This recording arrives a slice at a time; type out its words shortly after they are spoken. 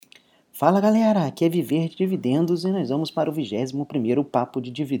Fala galera, aqui é Viver de Dividendos e nós vamos para o 21º Papo de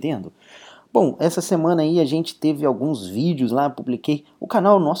Dividendo. Bom, essa semana aí a gente teve alguns vídeos lá, publiquei.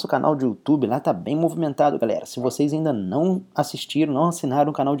 Nosso canal de YouTube lá tá bem movimentado, galera. Se vocês ainda não assistiram, não assinaram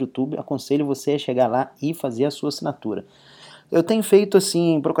o canal de YouTube, aconselho você a chegar lá e fazer a sua assinatura. Eu tenho feito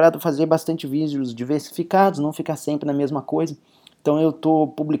assim, procurado fazer bastante vídeos diversificados, não ficar sempre na mesma coisa. Então eu tô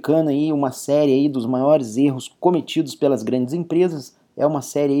publicando aí uma série aí dos maiores erros cometidos pelas grandes empresas. É uma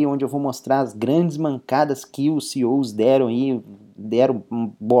série aí onde eu vou mostrar as grandes mancadas que os CEOs deram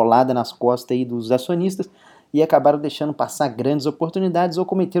bolada nas costas aí dos acionistas e acabaram deixando passar grandes oportunidades ou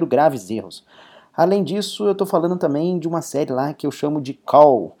cometeram graves erros. Além disso, eu estou falando também de uma série lá que eu chamo de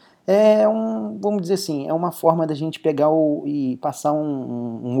Call. Vamos dizer assim, é uma forma da gente pegar e passar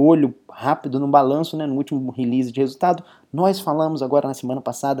um olho rápido no balanço, né, no último release de resultado. Nós falamos agora na semana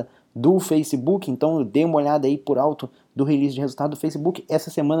passada do Facebook, então eu dei uma olhada aí por alto do release de resultado do Facebook. Essa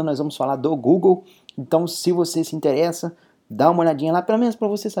semana nós vamos falar do Google, então se você se interessa, dá uma olhadinha lá, pelo menos para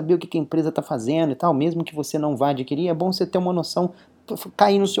você saber o que a empresa está fazendo e tal, mesmo que você não vá adquirir, é bom você ter uma noção,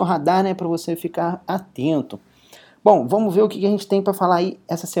 cair no seu radar, né, para você ficar atento. Bom, vamos ver o que a gente tem para falar aí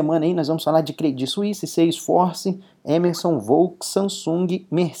essa semana aí. Nós vamos falar de Credit Suisse, Salesforce, Emerson, Volks, Samsung,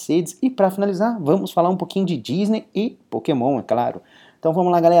 Mercedes e para finalizar, vamos falar um pouquinho de Disney e Pokémon, é claro. Então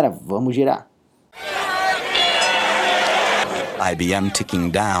vamos lá, galera, vamos girar. IBM ticking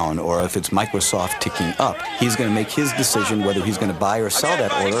down, or if it's Microsoft ticking up, he's going to make his decision whether he's going to buy or sell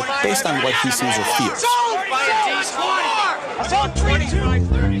that order based on what he sees or feels.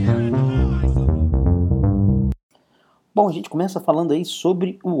 Bom, a gente começa falando aí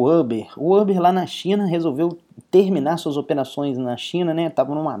sobre o Uber. O Uber lá na China resolveu terminar suas operações na China, né?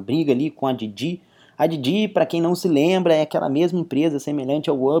 Tava numa briga ali com a Didi. A Didi, para quem não se lembra, é aquela mesma empresa semelhante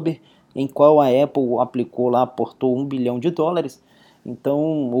ao Uber, em qual a Apple aplicou lá, aportou $1 bilhão. Então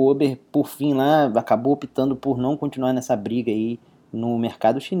o Uber, por fim lá, acabou optando por não continuar nessa briga aí no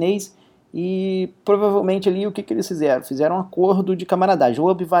mercado chinês. E provavelmente ali o que eles fizeram? Fizeram um acordo de camaradagem. O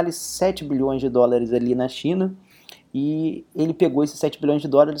Uber vale $7 bilhões ali na China. E ele pegou esses $7 bilhões,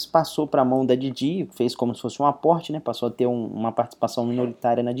 passou para a mão da Didi, fez como se fosse um aporte, né? Passou a ter uma participação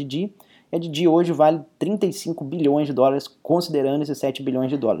minoritária na Didi. E a Didi hoje vale $35 bilhões, considerando esses $7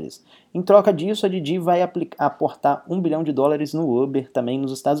 bilhões. Em troca disso, a Didi vai aportar $1 bilhão no Uber, também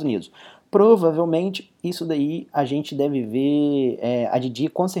nos Estados Unidos. Provavelmente, isso daí a gente deve ver, a Didi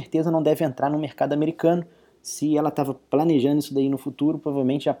com certeza não deve entrar no mercado americano. Se ela estava planejando isso daí no futuro,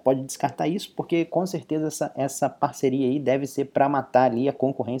 provavelmente já pode descartar isso, porque com certeza essa parceria aí deve ser para matar ali a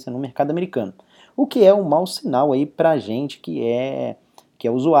concorrência no mercado americano. O que é um mau sinal aí para a gente que é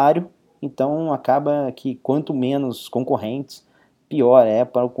usuário, então acaba que quanto menos concorrentes, pior é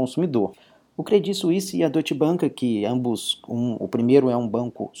para o consumidor. O Credit Suisse e a Deutsche Bank, que ambos, o primeiro é um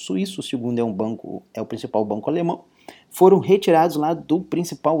banco suíço, o segundo é o principal banco alemão, foram retirados lá do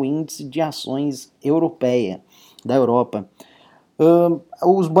principal índice de ações da Europa.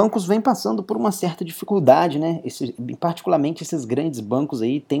 Os bancos vêm passando por uma certa dificuldade, né? Particularmente esses grandes bancos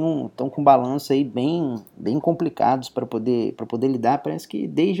aí estão com balanço aí bem complicados para poder lidar. Parece que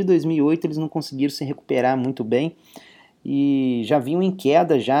desde 2008 eles não conseguiram se recuperar muito bem e já vinham em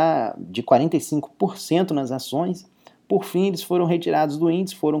queda já de 45% nas ações. Por fim, eles foram retirados do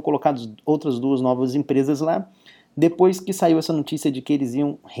índice, foram colocadas outras duas novas empresas lá. Depois que saiu essa notícia de que eles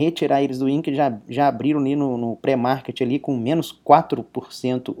iam retirar eles do índice, já abriram ali no pré-market ali com menos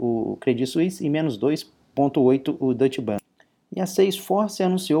 4% o Credit Suisse e menos 2,8% o Deutsche Bank. E a Salesforce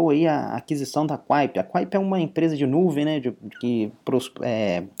anunciou aí a aquisição da Quip. A Quip é uma empresa de nuvem, né, que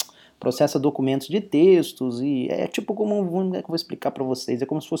processa documentos de textos e é tipo como, como é que eu vou explicar para vocês, é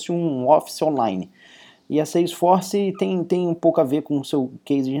como se fosse um Office online. E a Salesforce tem um pouco a ver com o seu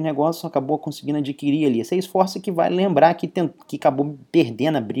case de negócio, acabou conseguindo adquirir ali. A Salesforce que vai lembrar que acabou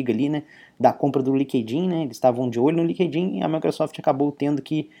perdendo a briga ali, né, da compra do LinkedIn, né, eles estavam de olho no LinkedIn e a Microsoft acabou tendo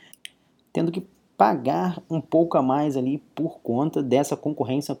que pagar um pouco a mais ali por conta dessa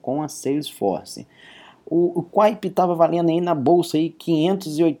concorrência com a Salesforce. O Quip estava valendo aí na bolsa aí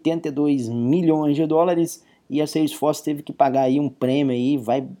 $582 milhões e a Salesforce teve que pagar aí um prêmio aí,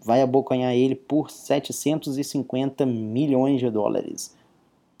 vai abocanhar ele por $750 milhões.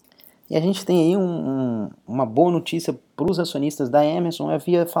 E a gente tem aí uma boa notícia para os acionistas da Emerson. Eu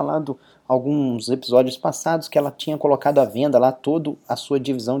havia falado alguns episódios passados que ela tinha colocado à venda lá toda a sua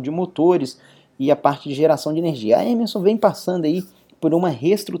divisão de motores e a parte de geração de energia. A Emerson vem passando aí por uma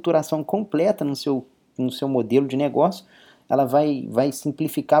reestruturação completa no seu modelo de negócio. Ela vai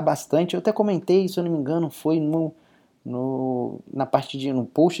simplificar bastante. Eu até comentei, se eu não me engano, foi no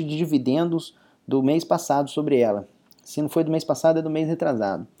post de dividendos do mês passado sobre ela. Se não foi do mês passado, é do mês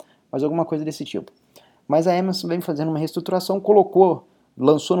retrasado. mas alguma coisa desse tipo. Mas a Emerson vem fazendo uma reestruturação,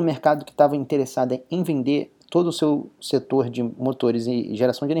 lançou no mercado que estava interessada em vender todo o seu setor de motores e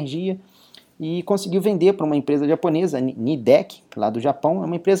geração de energia e conseguiu vender para uma empresa japonesa, a Nidec, lá do Japão, é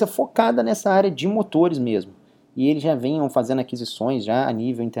uma empresa focada nessa área de motores mesmo. E eles já vinham fazendo aquisições já a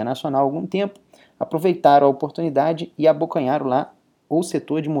nível internacional há algum tempo, aproveitaram a oportunidade e abocanharam lá o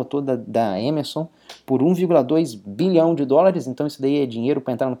setor de motor da Emerson por 1,2 bilhão de dólares, então isso daí é dinheiro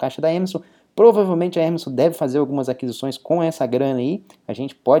para entrar no caixa da Emerson. Provavelmente a Emerson deve fazer algumas aquisições com essa grana aí, a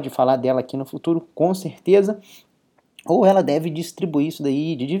gente pode falar dela aqui no futuro, com certeza, ou ela deve distribuir isso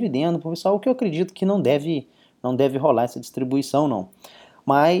daí de dividendo para o pessoal, o que eu acredito que não deve rolar essa distribuição não.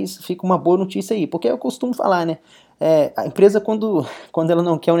 Mas fica uma boa notícia aí, porque eu costumo falar, né? A empresa quando ela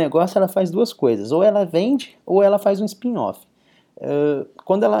não quer um negócio, ela faz duas coisas, ou ela vende ou ela faz um spin-off.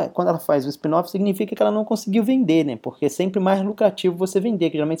 Quando ela faz o spin-off, significa que ela não conseguiu vender, né? Porque é sempre mais lucrativo você vender,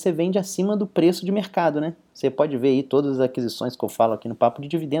 que geralmente você vende acima do preço de mercado, né? Você pode ver aí todas as aquisições que eu falo aqui no Papo de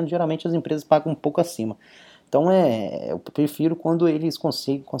Dividendo, geralmente as empresas pagam um pouco acima. Então eu prefiro quando eles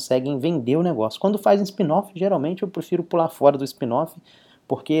conseguem vender o negócio. Quando fazem spin-off, geralmente eu prefiro pular fora do spin-off,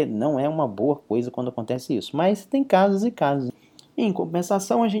 porque não é uma boa coisa quando acontece isso. Mas tem casos e casos. Em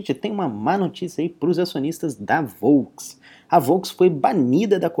compensação, a gente tem uma má notícia aí para os acionistas da Volks. A Volks foi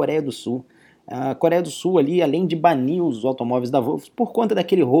banida da Coreia do Sul. A Coreia do Sul ali, além de banir os automóveis da Volks, por conta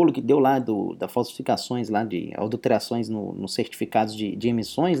daquele rolo que deu lá das falsificações lá de adulterações nos certificados de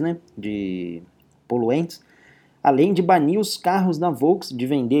emissões, né, de poluentes, além de banir os carros da Volks de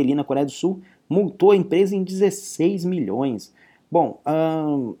vender ali na Coreia do Sul, multou a empresa em 16 milhões. Bom,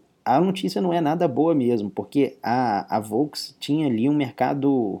 a notícia não é nada boa mesmo, porque a Volks tinha ali um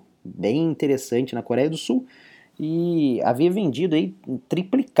mercado bem interessante na Coreia do Sul e havia vendido aí,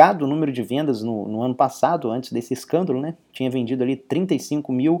 triplicado o número de vendas no ano passado, antes desse escândalo, né? Tinha vendido ali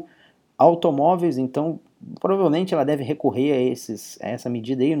 35 mil automóveis, então provavelmente ela deve recorrer a essa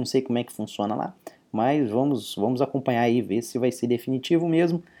medida aí, eu não sei como é que funciona lá, mas vamos acompanhar aí, ver se vai ser definitivo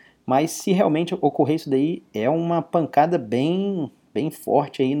mesmo. Mas se realmente ocorrer isso daí, é uma pancada bem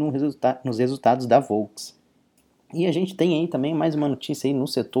forte aí nos resultados da Volks. E a gente tem aí também mais uma notícia aí no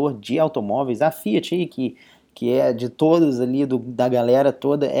setor de automóveis. A Fiat aí, que é de todas ali, da galera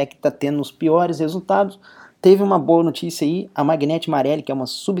toda, é que está tendo os piores resultados. Teve uma boa notícia aí, a Magnete Marelli, que é uma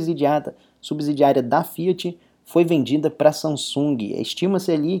subsidiária da Fiat, foi vendida para a Samsung.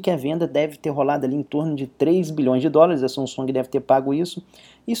 Estima-se ali que a venda deve ter rolado ali em torno de 3 bilhões de dólares, a Samsung deve ter pago isso.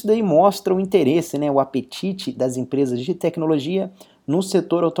 Isso daí mostra o interesse, né, o apetite das empresas de tecnologia no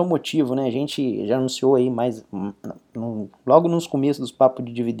setor automotivo, né? A gente já anunciou aí logo nos começos dos papos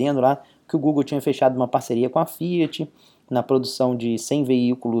de dividendo lá, que o Google tinha fechado uma parceria com a Fiat na produção de 100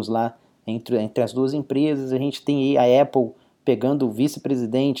 veículos lá entre as duas empresas. A gente tem aí a Apple pegando o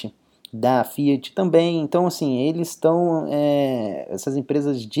vice-presidente da Fiat também. Então, assim, essas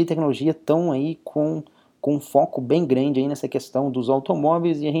empresas de tecnologia estão aí com um foco bem grande aí nessa questão dos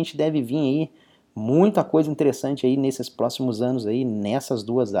automóveis, e a gente deve vir aí muita coisa interessante aí nesses próximos anos aí nessas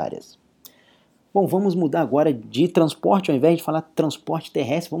duas áreas. Bom, vamos mudar agora de transporte, ao invés de falar transporte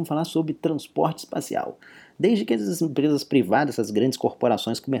terrestre, vamos falar sobre transporte espacial. Desde que essas empresas privadas, essas grandes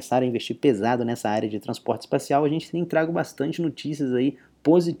corporações começaram a investir pesado nessa área de transporte espacial, a gente tem trago bastante notícias aí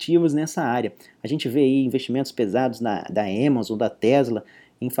positivas nessa área. A gente vê aí investimentos pesados da Amazon, da Tesla,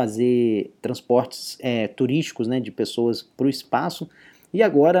 em fazer transportes turísticos, né, de pessoas para o espaço. E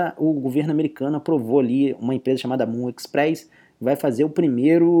agora o governo americano aprovou ali uma empresa chamada Moon Express, vai fazer o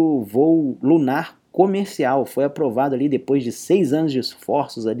primeiro voo lunar comercial. Foi aprovado ali depois de 6 anos de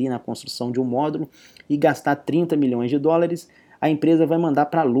esforços ali na construção de um módulo e gastar 30 milhões de dólares. A empresa vai mandar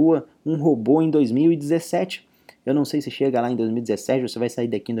para a Lua um robô em 2017. Eu não sei se chega lá em 2017, você vai sair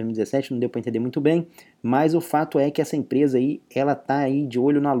daqui em 2017, não deu para entender muito bem, mas o fato é que essa empresa aí, ela está aí de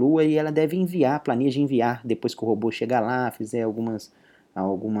olho na Lua e ela deve planeja enviar, depois que o robô chegar lá, fizer algumas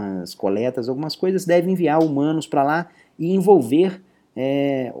coletas, algumas coisas, deve enviar humanos para lá e envolver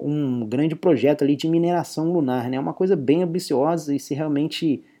um grande projeto ali de mineração lunar, né? Uma coisa bem ambiciosa, e se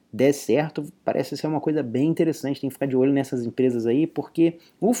realmente der certo, parece ser uma coisa bem interessante. Tem que ficar de olho nessas empresas aí, porque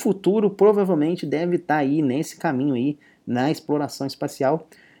o futuro provavelmente deve estar aí nesse caminho aí, na exploração espacial.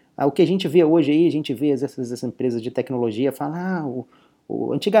 O que a gente vê hoje aí, a gente vê essas empresas de tecnologia falar,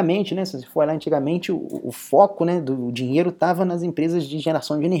 antigamente, né, se você for lá antigamente, o foco, né, do dinheiro estava nas empresas de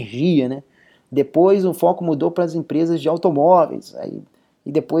geração de energia, né? Depois o foco mudou para as empresas de automóveis,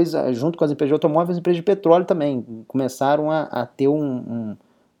 e depois, junto com as empresas de automóveis, as empresas de petróleo também começaram a ter um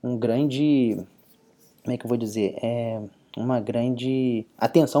grande, como é que eu vou dizer, uma grande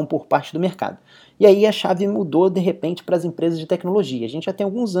atenção por parte do mercado. E aí a chave mudou de repente para as empresas de tecnologia. A gente já tem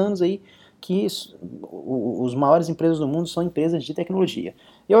alguns anos aí que os maiores empresas do mundo são empresas de tecnologia.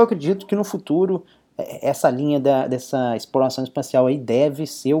 Eu acredito que no futuro essa linha dessa exploração espacial aí deve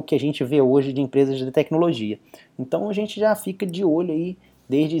ser o que a gente vê hoje de empresas de tecnologia. Então a gente já fica de olho aí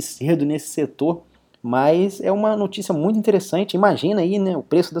desde cedo nesse setor, mas é uma notícia muito interessante. Imagina aí, né, o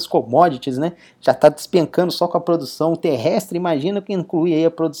preço das commodities, né, já está despencando só com a produção terrestre. Imagina que inclui aí a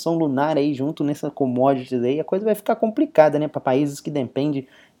produção lunar aí junto nessa commodities aí, a coisa vai ficar complicada, né, para países que dependem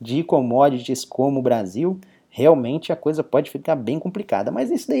de commodities como o Brasil. Realmente a coisa pode ficar bem complicada,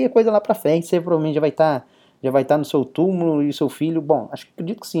 mas isso daí é coisa lá para frente. Você provavelmente já vai estar no seu túmulo e o seu filho, bom,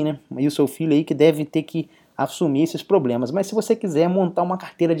 acredito que sim, né, e o seu filho aí que deve ter que assumir esses problemas. Mas se você quiser montar uma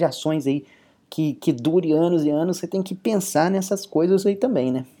carteira de ações aí que dure anos e anos, você tem que pensar nessas coisas aí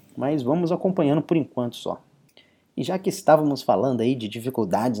também, né? Mas vamos acompanhando por enquanto só. E já que estávamos falando aí de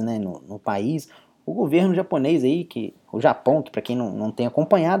dificuldades, né, no país, o governo japonês aí, o Japão, que para quem não tem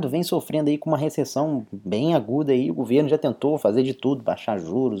acompanhado, vem sofrendo aí com uma recessão bem aguda aí. O governo já tentou fazer de tudo, baixar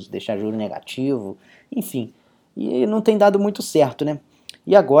juros, deixar juros negativo, enfim. E não tem dado muito certo, né?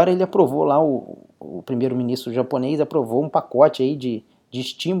 E agora ele aprovou lá, o primeiro-ministro japonês aprovou um pacote aí de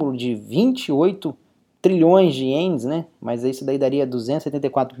estímulo de 28 trilhões de ienes, né? Mas isso daí daria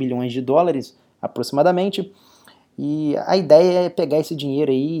 274 bilhões de dólares aproximadamente. E a ideia é pegar esse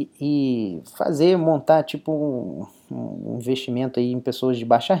dinheiro aí e montar tipo um investimento aí em pessoas de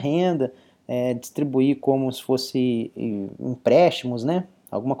baixa renda, distribuir como se fosse empréstimos, né?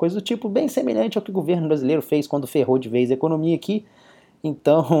 Alguma coisa do tipo, bem semelhante ao que o governo brasileiro fez quando ferrou de vez a economia aqui.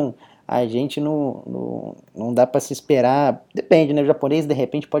 Então, a gente não dá para se esperar, depende, né? O japonês, de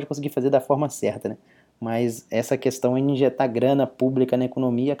repente, pode conseguir fazer da forma certa, né? Mas essa questão de injetar grana pública na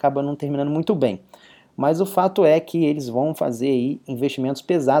economia acaba não terminando muito bem. Mas o fato é que eles vão fazer aí investimentos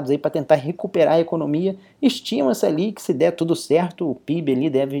pesados aí para tentar recuperar a economia. Estima-se ali que se der tudo certo, o PIB ali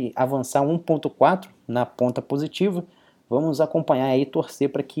deve avançar 1,4 na ponta positiva. Vamos acompanhar aí e torcer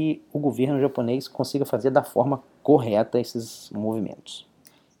para que o governo japonês consiga fazer da forma correta esses movimentos.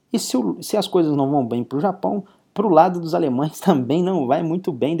 E se as coisas não vão bem para o Japão, para o lado dos alemães também não vai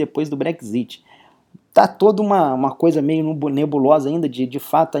muito bem depois do Brexit. Tá toda uma coisa meio nebulosa ainda, de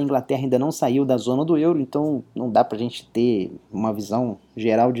fato a Inglaterra ainda não saiu da zona do euro, então não dá pra gente ter uma visão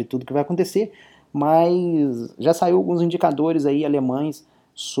geral de tudo que vai acontecer, mas já saiu alguns indicadores aí alemães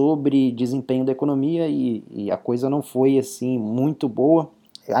sobre desempenho da economia e a coisa não foi assim muito boa.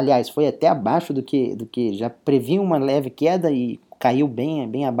 Aliás, foi até abaixo do que já previa uma leve queda e caiu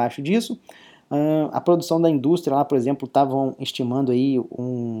bem abaixo disso. A produção da indústria lá, por exemplo, estavam estimando aí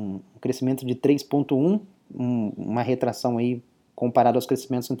um crescimento de 3,1, uma retração aí comparado aos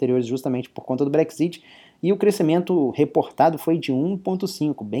crescimentos anteriores justamente por conta do Brexit, e o crescimento reportado foi de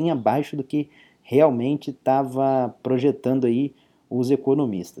 1,5, bem abaixo do que realmente estava projetando aí os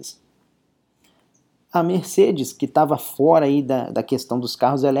economistas. A Mercedes, que estava fora aí da questão dos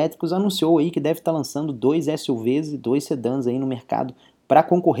carros elétricos, anunciou aí que deve estar lançando 2 SUVs e 2 sedãs aí no mercado para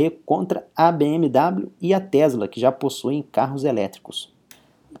concorrer contra a BMW e a Tesla, que já possuem carros elétricos.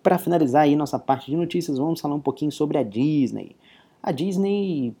 Para finalizar aí nossa parte de notícias, vamos falar um pouquinho sobre a Disney. A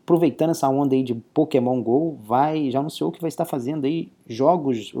Disney, aproveitando essa onda aí de Pokémon GO, já anunciou que vai estar fazendo aí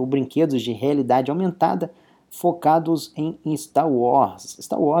jogos ou brinquedos de realidade aumentada focados em Star Wars.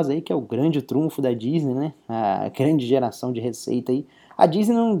 Star Wars aí que é o grande trunfo da Disney, né? A grande geração de receita aí. A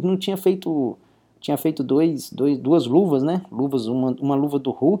Disney não tinha feito duas luvas, né? Uma luva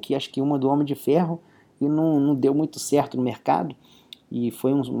do Hulk, acho que uma do Homem de Ferro, e não deu muito certo no mercado. E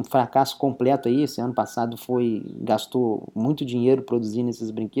foi um fracasso completo aí. Esse ano passado gastou muito dinheiro produzindo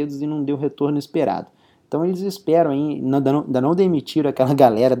esses brinquedos e não deu o retorno esperado. Então eles esperam aí, ainda não demitiram aquela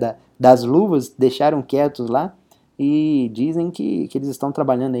galera das luvas, deixaram quietos lá e dizem que eles estão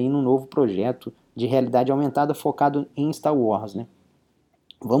trabalhando aí num novo projeto de realidade aumentada focado em Star Wars, né?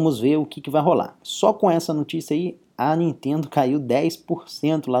 Vamos ver o que vai rolar. Só com essa notícia aí, a Nintendo caiu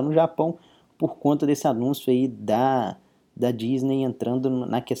 10% lá no Japão por conta desse anúncio aí da Disney entrando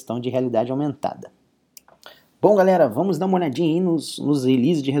na questão de realidade aumentada. Bom, galera, vamos dar uma olhadinha aí nos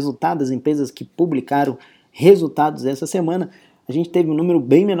releases de resultados das empresas que publicaram resultados essa semana. A gente teve um número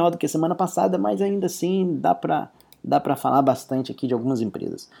bem menor do que a semana passada, mas ainda assim dá para falar bastante aqui de algumas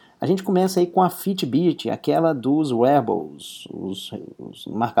empresas. A gente começa aí com a Fitbit, aquela dos wearables, os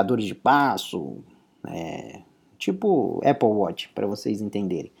marcadores de passo, tipo Apple Watch, para vocês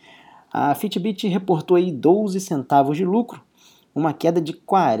entenderem. A Fitbit reportou aí 12 centavos de lucro, uma queda de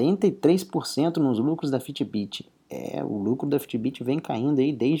 43% nos lucros da Fitbit. O lucro da Fitbit vem caindo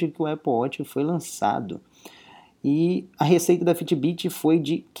aí desde que o Apple Watch foi lançado. E a receita da Fitbit foi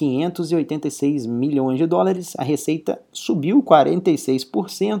de 586 milhões de dólares. A receita subiu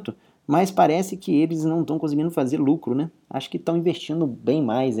 46%, mas parece que eles não estão conseguindo fazer lucro, né? Acho que estão investindo bem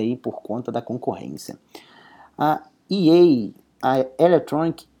mais aí por conta da concorrência. A EA, a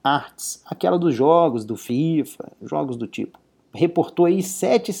Electronic Arts, aquela dos jogos, do FIFA, jogos do tipo, reportou aí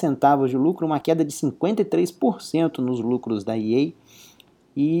 7 centavos de lucro, uma queda de 53% nos lucros da EA.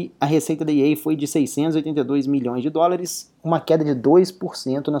 E a receita da EA foi de 682 milhões de dólares, uma queda de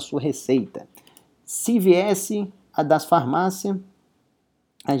 2% na sua receita. CVS, a das farmácias,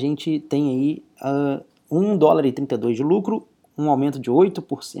 a gente tem aí $1,32 de lucro, um aumento de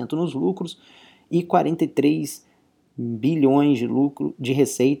 8% nos lucros e 43 bilhões de lucro de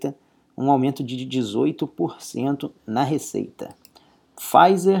receita, um aumento de 18% na receita.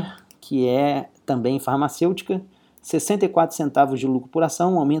 Pfizer, que é também farmacêutica, 64 centavos de lucro por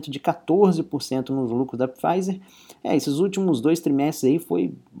ação, um aumento de 14% nos lucros da Pfizer. Esses últimos 2 trimestres aí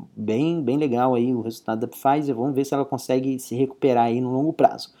foi bem legal aí o resultado da Pfizer. Vamos ver se ela consegue se recuperar aí no longo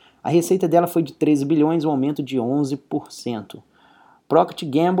prazo. A receita dela foi de 13 bilhões, um aumento de 11%. Procter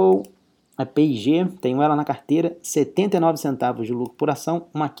 & Gamble, a P&G, tenho ela na carteira, 79 centavos de lucro por ação,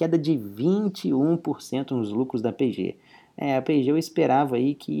 uma queda de 21% nos lucros da P&G. A P&G eu esperava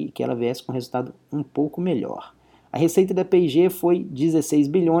aí que ela viesse com um resultado um pouco melhor. A receita da P&G foi 16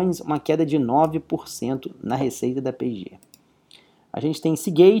 bilhões, uma queda de 9% na receita da P&G. A gente tem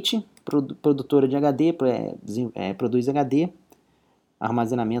Seagate, produtora de HD, produz HD,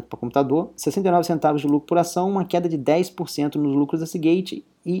 armazenamento para computador, 69 centavos de lucro por ação, uma queda de 10% nos lucros da Seagate,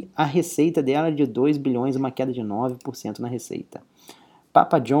 e a receita dela é de 2 bilhões, uma queda de 9% na receita.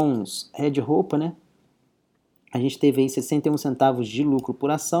 Papa John's, Red Roupa, né? A gente teve aí 61 centavos de lucro por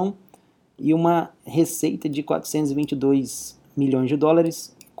ação, e uma receita de 422 milhões de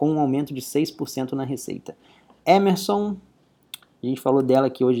dólares, com um aumento de 6% na receita. Emerson, a gente falou dela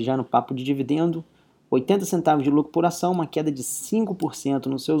aqui hoje já no papo de dividendo, 80 centavos de lucro por ação, uma queda de 5%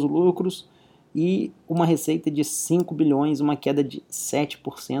 nos seus lucros, e uma receita de 5 bilhões, uma queda de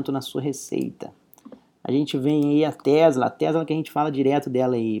 7% na sua receita. A gente vem aí a Tesla que a gente fala direto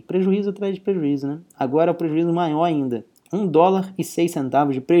dela aí, prejuízo atrás de prejuízo, né? Agora é o prejuízo maior ainda,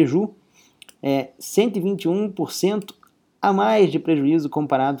 $1,06 de prejuízo, 121% a mais de prejuízo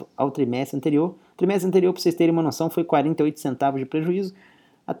comparado ao trimestre anterior. O trimestre anterior, para vocês terem uma noção, foi 48 centavos de prejuízo.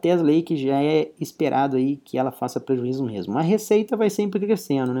 A Tesla aí que já é esperado aí que ela faça prejuízo mesmo. A receita vai sempre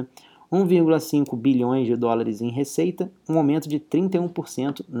crescendo, né? 1,5 bilhões de dólares em receita, um aumento de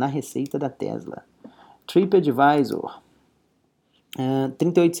 31% na receita da Tesla. TripAdvisor,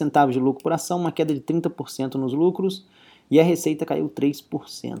 38 centavos de lucro por ação, uma queda de 30% nos lucros, e a receita caiu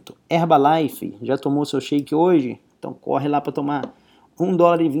 3%. Herbalife, já tomou seu shake hoje? Então corre lá para tomar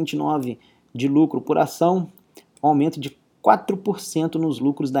 $1,29 de lucro por ação, um aumento de 4% nos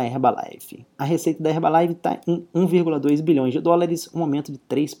lucros da Herbalife. A receita da Herbalife está em 1,2 bilhões de dólares, um aumento de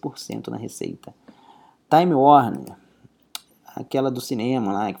 3% na receita. Time Warner, aquela do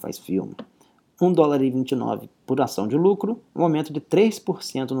cinema lá que faz filme, $1,29 por ação de lucro, um aumento de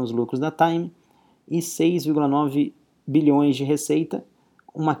 3% nos lucros da Time, e 6,9 bilhões de receita,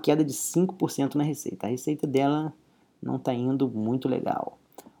 uma queda de 5% na receita. A receita dela não está indo muito legal.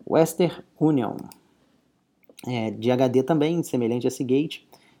 Western Union, de HD também, semelhante a Seagate,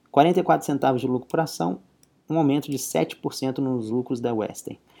 44 centavos de lucro por ação, um aumento de 7% nos lucros da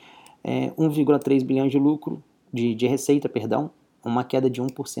Western. 1,3 bilhões de lucro, de receita, perdão, uma queda de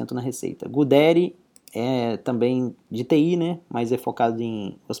 1% na receita. Guderi é também de TI, né, mas é focado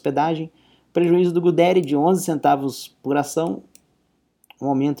em hospedagem. Prejuízo do Guderi de 11 centavos por ação, um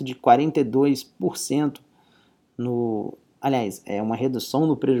aumento de 42% é uma redução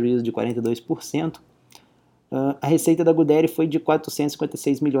no prejuízo de 42%. A receita da Guderi foi de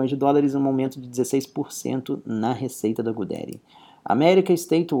 456 milhões de dólares, um aumento de 16% na receita da Guderi. American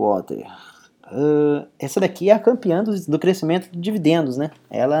State Water, essa daqui é a campeã do crescimento de dividendos, né?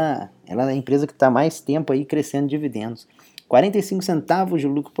 Ela é a empresa que está mais tempo aí crescendo dividendos. 45 centavos de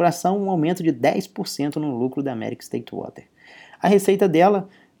lucro por ação, um aumento de 10% no lucro da American State Water. A receita dela,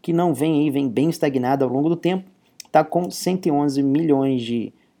 que não vem bem estagnada ao longo do tempo, está com 111 milhões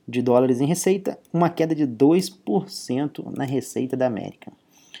de dólares em receita, uma queda de 2% na receita da American.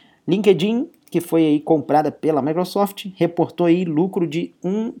 LinkedIn, que foi aí comprada pela Microsoft, reportou aí lucro de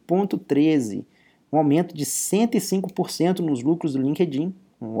 1,13, um aumento de 105% nos lucros do LinkedIn,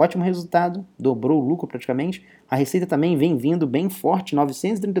 um ótimo resultado, dobrou o lucro praticamente. A receita também vem vindo bem forte,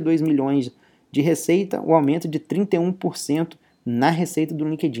 932 milhões de receita, um aumento de 31% na receita do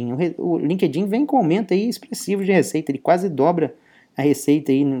LinkedIn. O LinkedIn vem com um aumento aí expressivo de receita, ele quase dobra a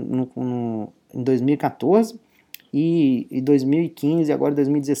receita aí em 2014, e 2015, agora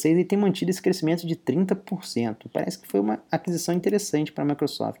 2016, ele tem mantido esse crescimento de 30%. Parece que foi uma aquisição interessante para a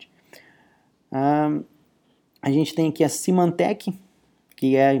Microsoft. A gente tem aqui a Symantec,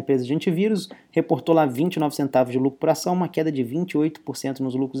 que é a empresa de antivírus, reportou lá 29 centavos de lucro por ação, uma queda de 28%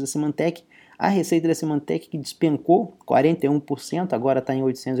 nos lucros da Symantec. A receita da Symantec que despencou 41%, agora está em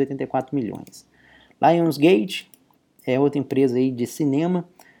 884 milhões. Lionsgate é outra empresa aí de cinema,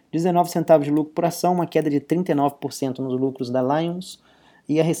 19 centavos de lucro por ação, uma queda de 39% nos lucros da Lions,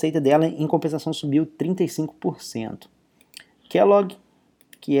 e a receita dela, em compensação, subiu 35%. Kellogg,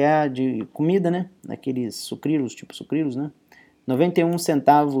 que é a de comida, né? Aqueles sucrilhos, tipo sucrilhos, né? 91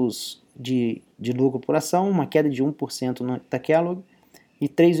 centavos de lucro por ação, uma queda de 1% da Kellogg, e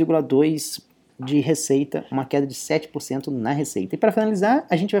 3,2% de receita, uma queda de 7% na receita. E para finalizar,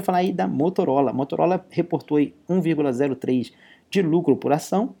 a gente vai falar aí da Motorola. A Motorola reportou aí 1,03 de lucro por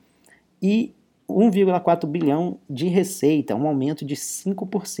ação e 1,4 bilhão de receita, um aumento de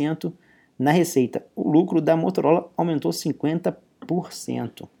 5% na receita. O lucro da Motorola aumentou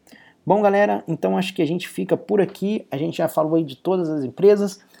 50%. Bom, galera, então acho que a gente fica por aqui. A gente já falou aí de todas as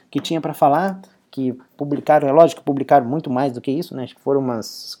empresas que tinha para falar, que publicaram, é lógico que publicaram muito mais do que isso, né? Acho que foram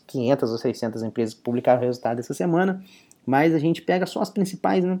umas 500 ou 600 empresas que publicaram o resultado essa semana, mas a gente pega só as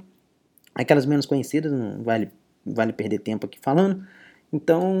principais, né? Aquelas menos conhecidas, não vale perder tempo aqui falando.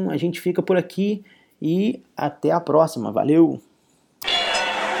 Então a gente fica por aqui e até a próxima. Valeu!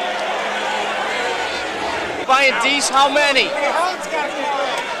 Buying D's, how many?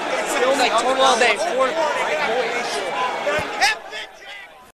 Still like total all day. 4.